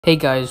Hey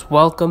guys,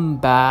 welcome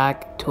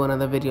back to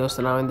another video.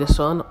 So now in this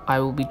one I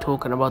will be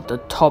talking about the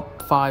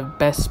top 5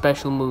 best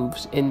special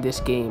moves in this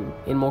game,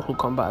 in Mortal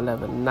Kombat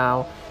 11.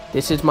 Now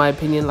this is my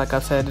opinion, like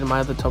I've said in my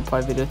other top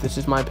 5 videos. This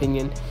is my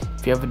opinion.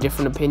 If you have a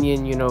different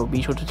opinion,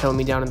 be sure to tell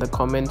me down in the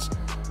comments.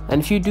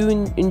 And if you do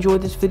enjoy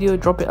this video,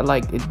 drop it a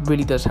like. It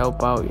really does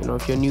help out.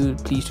 If you're new,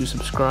 please do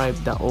subscribe.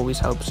 That always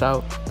helps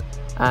out.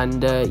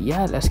 And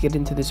yeah, let's get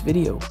into this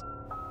video.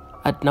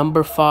 At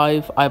number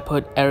 5, I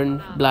put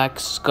Erron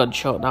Black's Scud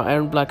Shot. Now,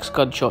 Erron Black's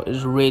Scud Shot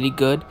is really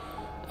good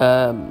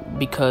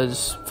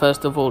because,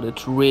 first of all,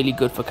 it's really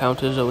good for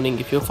counter zoning.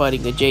 If you're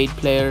fighting a Jade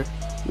player,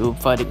 you're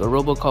fighting a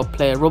Robocop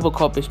player.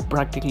 Robocop is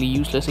practically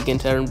useless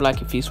against Erron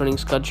Black if he's running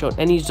Scud Shot.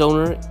 Any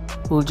zoner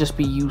will just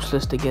be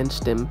useless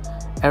against him.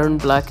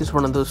 Erron Black is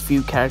one of those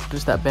few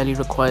characters that barely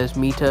requires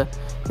meter.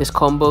 His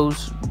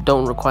combos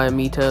don't require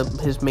meter.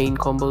 His main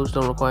combos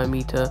don't require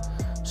meter.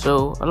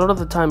 So a lot of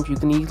the times you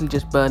can easily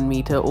just burn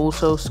meter.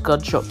 Also,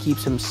 Scud Shot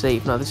keeps him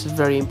safe. Now this is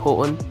very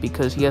important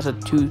because he has a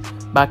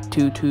back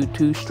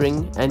 2-2-2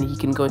 string and he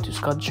can go into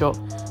Scud Shot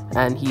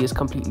and he is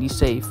completely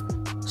safe.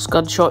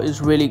 Scud Shot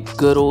is really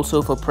good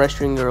also for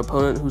pressuring your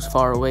opponent who's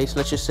far away. So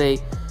let's just say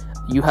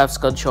you have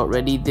Scud Shot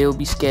ready, they'll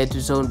be scared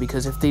to zone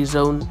because if they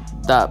zone,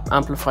 that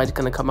amplifier is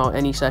going to come out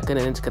any second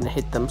and it's going to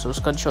hit them. So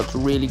Scud Shot's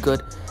really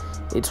good.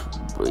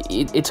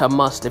 It's a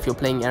must if you're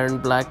playing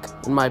Erron Black,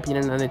 in my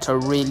opinion, and it's a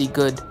really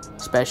good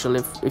special.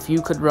 If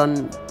you could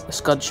run a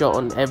Scud Shot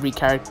on every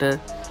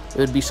character, it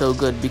would be so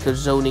good because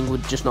zoning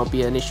would just not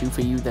be an issue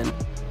for you then.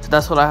 So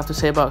that's what I have to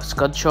say about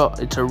Scud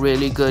Shot. It's a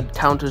really good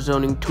counter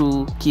zoning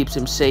tool, keeps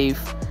him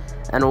safe,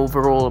 and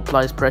overall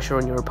applies pressure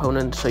on your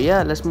opponent. So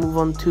yeah, let's move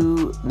on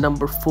to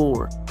number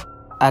 4.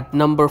 At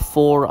number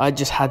 4, I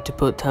just had to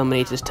put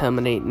Terminator's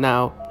Terminate.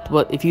 Now,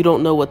 but if you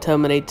don't know what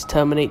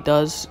Terminate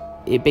does,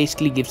 it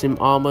basically gives him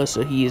armor,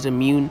 so he is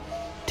immune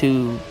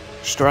to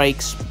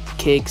strikes,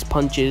 kicks,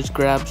 punches,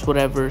 grabs,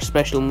 whatever,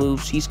 special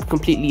moves. He's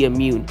completely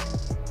immune.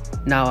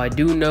 Now, I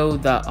do know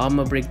that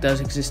armor break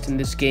does exist in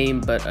this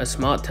game, but a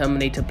smart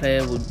Terminator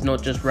player would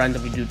not just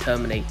randomly do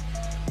Terminate.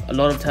 A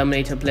lot of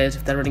Terminator players,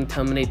 if they're running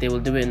Terminate, they will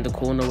do it in the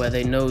corner where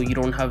they know you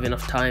don't have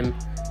enough time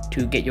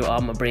to get your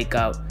armor break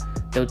out.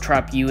 They'll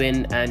trap you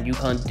in and you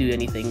can't do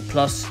anything.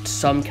 Plus,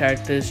 some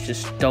characters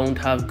just don't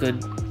have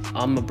good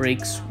armor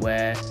breaks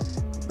where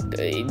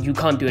you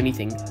can't do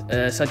anything,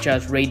 such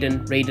as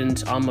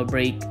Raiden's armor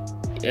break.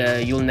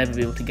 You'll never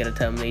be able to get a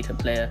Terminator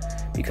player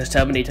because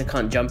Terminator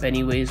can't jump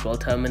anyways while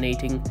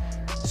terminating.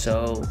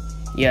 So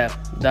yeah,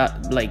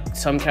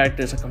 some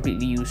characters are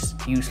completely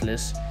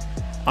useless.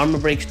 Armor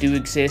breaks do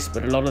exist,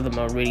 but a lot of them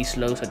are really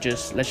slow, such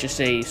as, let's just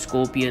say,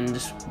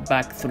 Scorpion's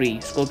back 3.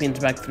 Scorpion's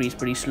back 3 is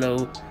pretty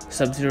slow.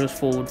 Sub-Zero's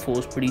forward 4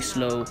 is pretty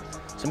slow.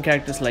 Some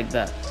characters like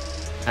that,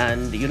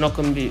 and you're not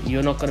gonna be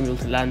able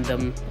to land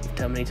them if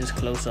Terminator's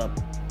close up.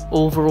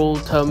 Overall,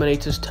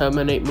 Terminator's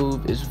Terminate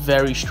move is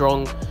very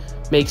strong,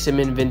 makes him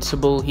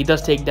invincible. He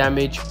does take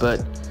damage,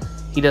 but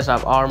he does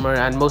have armor,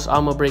 and most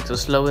armor breaks are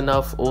slow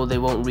enough or they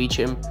won't reach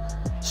him.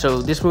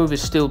 So this move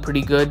is still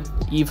pretty good,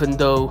 even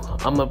though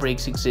armor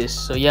breaks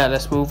exist. So yeah,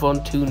 let's move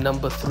on to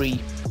number 3.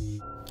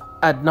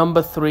 At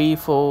number 3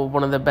 for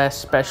one of the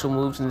best special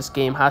moves in this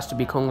game has to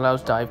be Kung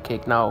Lao's Dive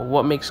Kick. Now,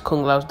 what makes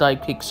Kung Lao's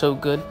Dive Kick so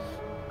good?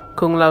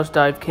 Kung Lao's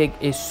Dive Kick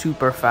is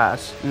super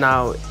fast.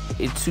 Now,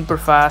 it's super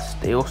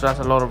fast, it also has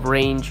a lot of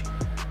range,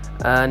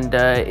 and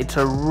it's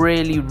a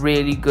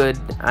really good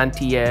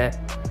anti-air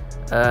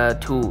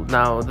tool.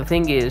 Now, the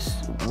thing is,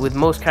 with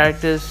most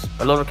characters,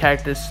 a lot of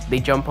characters, they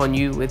jump on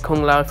you. With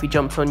Kung Lao, if he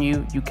jumps on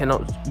you, you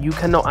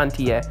cannot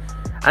anti-air.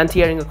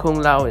 Anti-airing a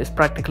Kung Lao is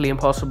practically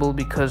impossible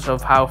because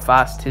of how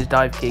fast his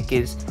dive kick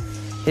is.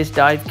 His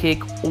dive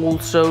kick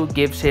also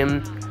gives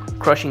him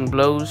crushing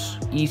blows,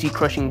 easy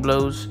crushing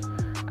blows,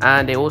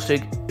 and it also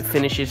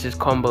finishes his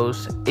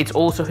combos. It's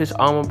also his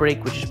armor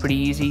break, which is pretty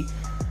easy.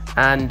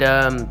 And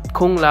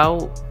Kung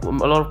Lao, a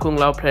lot of Kung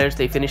Lao players,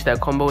 they finish their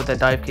combo with their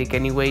dive kick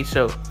anyway,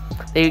 so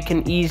they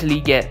can easily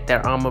get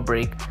their armor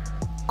break.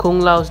 Kung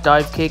Lao's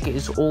dive kick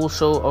is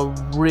also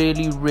a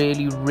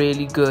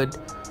really good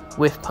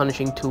whiff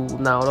punishing tool.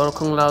 Now, a lot of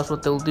Kung Laos,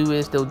 what they'll do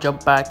is they'll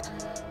jump back,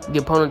 the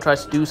opponent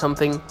tries to do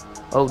something,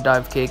 oh,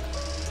 dive kick.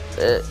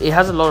 It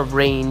has a lot of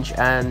range,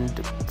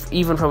 and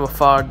even from a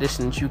far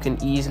distance you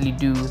can easily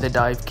do the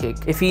dive kick.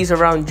 If he's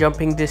around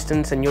jumping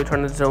distance and you're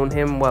trying to zone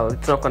him, well,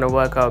 it's not going to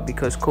work out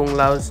because Kung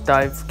Lao's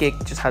dive kick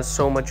just has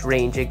so much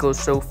range. It goes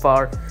so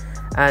far,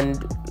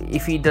 and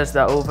if he does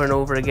that over and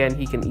over again,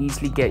 he can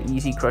easily get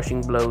easy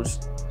crushing blows.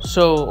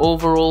 So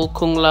overall,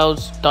 Kung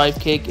Lao's dive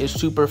kick is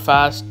super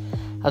fast,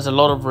 has a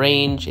lot of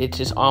range, it's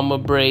his armor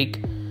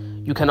break,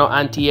 you cannot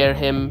anti-air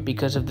him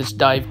because of this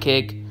dive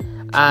kick,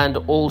 and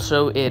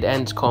also it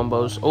ends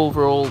combos.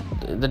 Overall,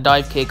 the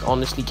dive kick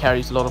honestly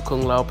carries a lot of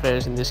Kung Lao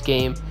players in this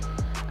game,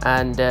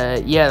 and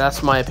yeah,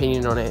 that's my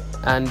opinion on it.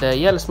 And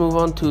yeah, let's move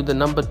on to the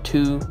number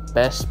 2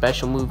 best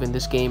special move in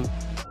this game.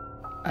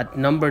 At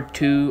number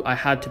 2, I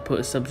had to put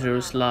a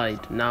Sub-Zero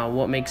Slide. Now,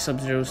 what makes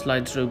Sub-Zero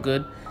Slide so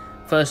good?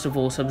 First of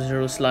all,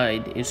 Sub-Zero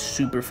Slide is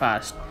super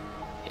fast.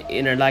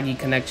 in a laggy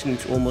connection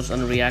it's almost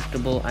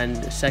unreactable,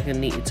 and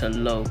secondly it's a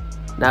low.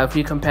 Now if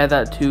you compare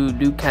that to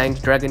Liu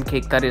Kang's Dragon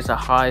Kick, that is a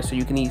high, so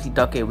you can easily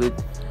duck it. With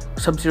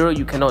Sub-Zero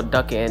you cannot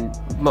duck it, and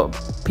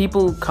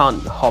people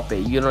can't hop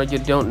it, you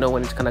don't know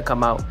when it's gonna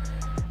come out.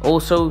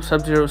 Also,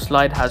 Sub-Zero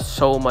slide has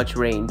so much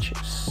range.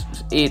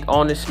 It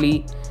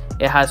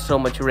has so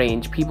much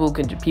range.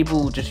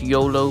 People just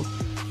YOLO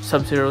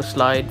Sub-Zero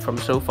slide from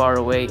so far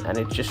away, and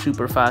it's just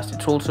super fast.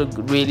 It's also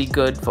really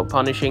good for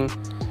punishing.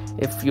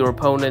 If your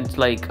opponent's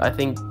like, I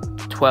think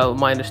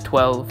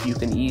 -12, you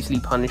can easily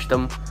punish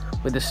them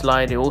with the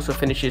slide. It also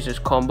finishes his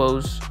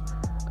combos,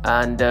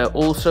 and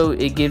also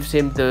it gives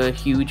him the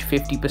huge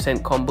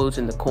 50% combos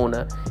in the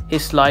corner.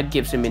 His slide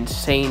gives him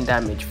insane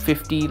damage.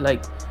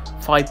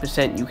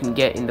 5% you can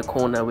get in the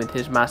corner with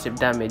his massive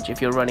damage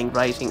if you're running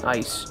Rising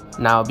Ice.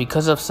 Now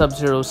because of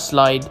Sub-Zero's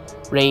slide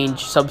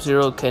range,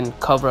 Sub-Zero can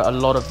cover a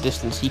lot of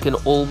distance. He can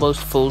almost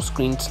full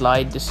screen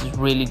slide. This is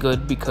really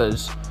good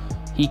because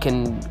he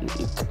can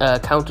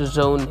counter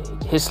zone.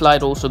 His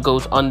slide also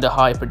goes under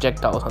high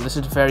projectiles, and this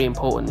is very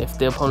important. If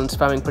the opponent's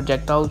spamming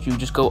projectiles, you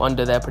just go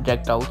under their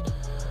projectiles.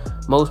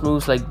 Most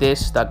moves like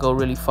this that go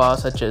really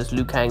fast, such as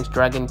Liu Kang's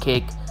Dragon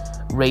Kick,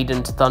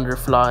 Raiden's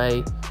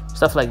Thunderfly,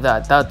 stuff like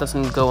that, that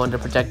doesn't go under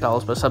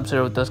projectiles, but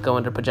Sub-Zero does go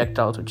under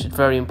projectiles, which is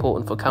very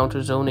important for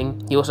counter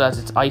zoning. He also has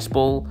its Ice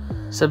Ball.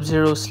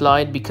 Sub-Zero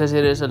slide, because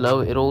it is a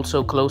low, it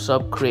also close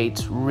up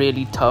creates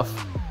really tough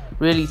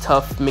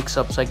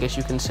mix-ups, I guess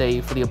you can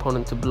say, for the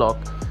opponent to block.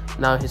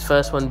 Now his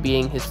first one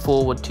being his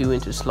forward 2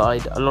 into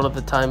slide. A lot of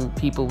the time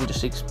people would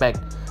just expect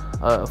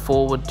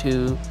forward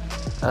 2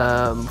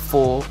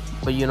 4,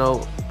 but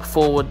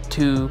forward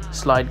 2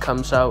 slide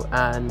comes out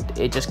and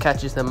it just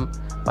catches them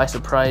by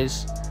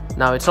surprise.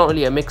 Now it's not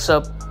really a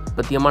mix-up,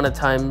 but the amount of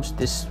times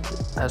this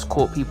has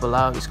caught people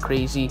out is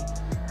crazy.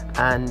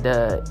 And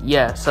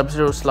yeah,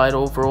 Sub-Zero slide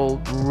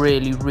overall,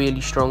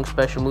 really strong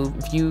special move.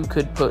 If you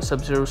could put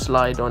Sub-Zero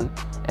slide on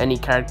any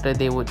character,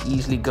 they would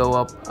easily go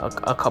up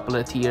a couple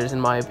of tiers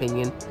in my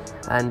opinion.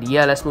 And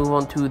yeah, let's move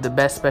on to the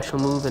best special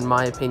move in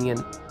my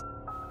opinion.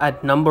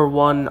 At number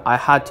 1, I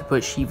had to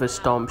put Shiva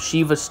Stomp.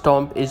 Shiva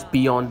Stomp is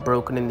beyond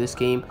broken in this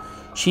game.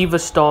 Shiva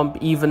Stomp,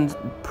 even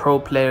pro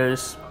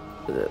players,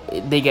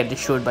 they get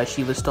destroyed by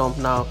Shiva Stomp.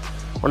 Now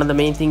one of the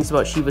main things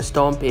about Shiva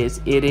Stomp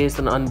is it is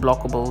an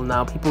unblockable.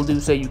 Now people do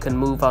say you can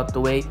move out the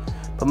way,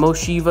 but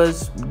most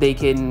Shivas,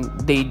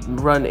 they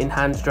run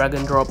enhanced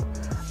Dragon Drop,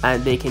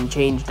 and they can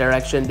change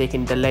direction, they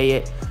can delay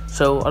it,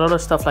 so a lot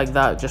of stuff like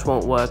that just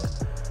won't work.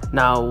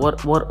 Now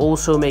what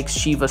also makes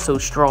Shiva so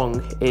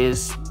strong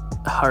is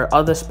her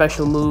other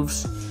special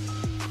moves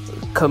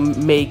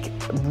can make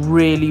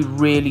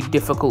really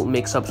difficult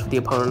mix-ups for the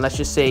opponent. Let's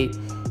just say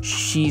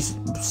she's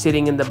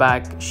sitting in the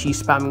back,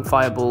 she's spamming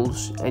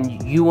fireballs,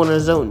 and you want to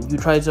zone. You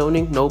try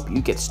zoning, nope,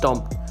 you get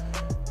stomped.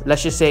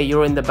 Let's just say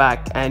you're in the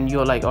back and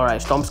you're like,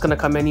 alright, Stomp's gonna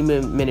come any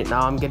minute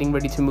now, I'm getting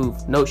ready to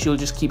move. No, she'll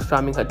just keep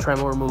spamming her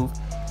tremor move,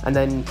 and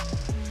then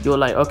you're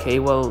like, okay,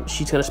 well,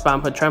 she's gonna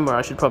spam her tremor,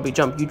 I should probably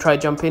jump. You try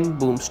jumping,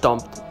 boom,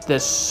 stomped.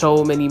 There's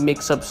so many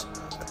mix-ups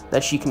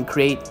that she can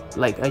create.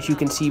 Like, as you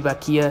can see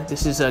back here,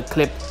 this is a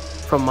clip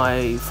from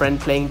my friend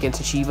playing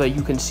against a Shiva.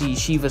 You can see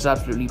Shiva's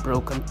absolutely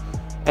broken.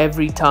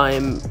 Every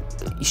time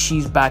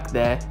she's back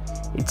there,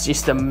 it's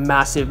just a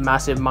massive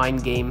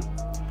mind game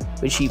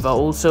with Shiva.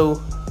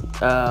 Also,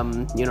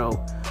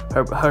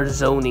 her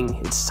zoning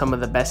is some of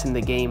the best in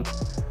the game.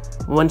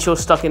 Once you're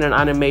stuck in an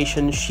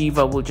animation,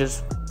 Shiva will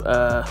just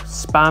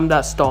spam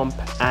that stomp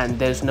and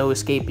there's no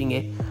escaping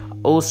it.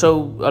 Also,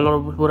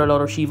 what a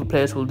lot of Shiva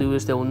players will do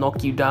is they will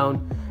knock you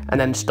down and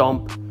then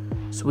stomp,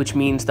 which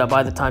means that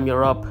by the time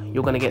you're up,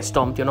 you're going to get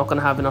stomped. You're not going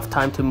to have enough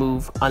time to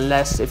move,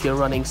 unless if you're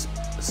running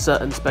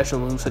certain special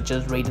moves such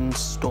as Raiden's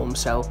Storm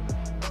Cell.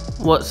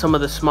 What some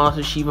of the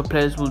smarter Shiva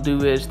players will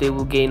do is they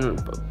will gain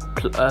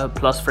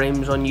plus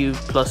frames on you,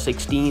 plus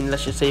 16,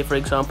 let's just say, for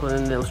example,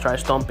 and they'll try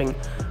stomping.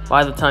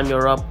 By the time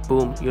you're up,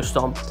 boom, you're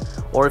stomped.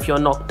 Or if you're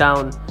knocked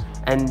down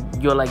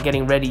and you're like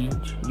getting ready,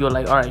 you're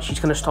like, alright, she's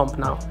gonna stomp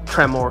now,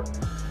 tremor,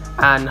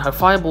 and her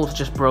fireball's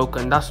just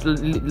broken. That's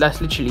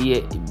literally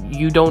it.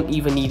 You don't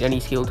even need any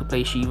skill to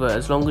play Shiva.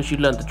 As long as you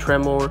learn the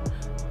tremor,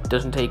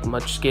 doesn't take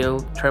much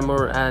skill,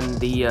 tremor and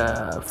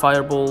the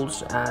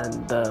fireballs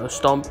and the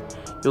stomp,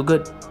 you're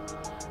good.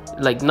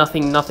 Like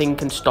nothing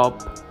can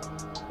stop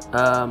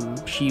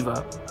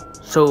Shiva.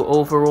 So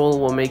overall,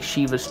 what makes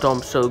Shiva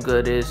Stomp so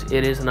good is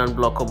it is an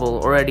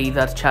unblockable. Already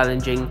that's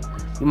challenging.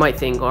 You might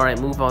think, alright,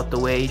 move out the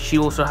way. She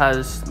also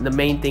has, the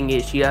main thing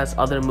is she has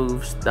other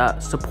moves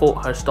that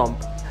support her stomp,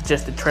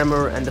 just the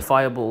tremor and the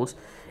fireballs.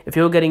 If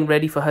you're getting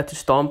ready for her to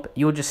stomp,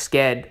 you're just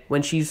scared.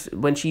 When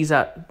she's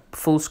at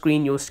full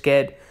screen, you're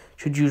scared.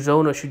 Should you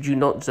zone or should you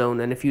not zone?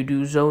 And if you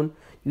do zone,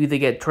 you either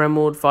get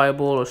tremored,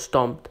 fireball, or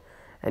stomped.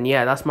 And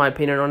yeah, that's my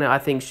opinion on it. I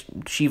think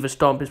Shiva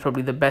Stomp is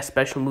probably the best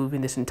special move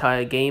in this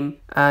entire game.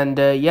 And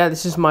yeah,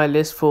 this is my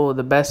list for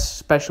the best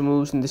special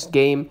moves in this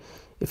game.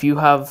 If you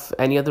have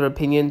any other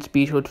opinions,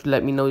 be sure to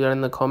let me know down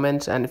in the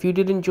comments. And if you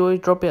did enjoy,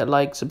 drop it a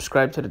like,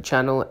 subscribe to the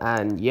channel.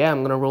 And yeah,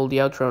 I'm going to roll the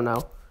outro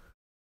now.